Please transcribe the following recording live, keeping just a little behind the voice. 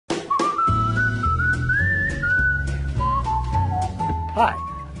Hi,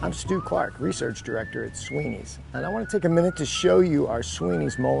 I'm Stu Clark, Research Director at Sweeney's, and I want to take a minute to show you our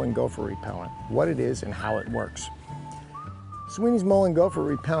Sweeney's Mole and Gopher Repellent, what it is and how it works. Sweeney's Mole and Gopher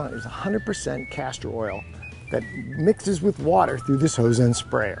Repellent is 100% castor oil that mixes with water through this hose end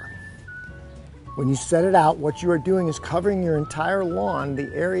sprayer. When you set it out, what you are doing is covering your entire lawn,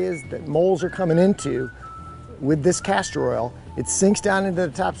 the areas that moles are coming into, with this castor oil. It sinks down into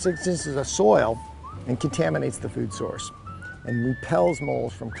the top 6 inches of soil and contaminates the food source and repels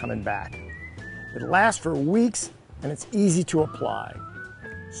moles from coming back. It lasts for weeks and it's easy to apply.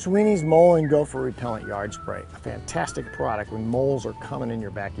 Sweeney's Mole and Gopher Repellent Yard Spray, a fantastic product when moles are coming in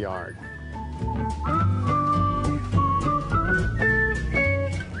your backyard.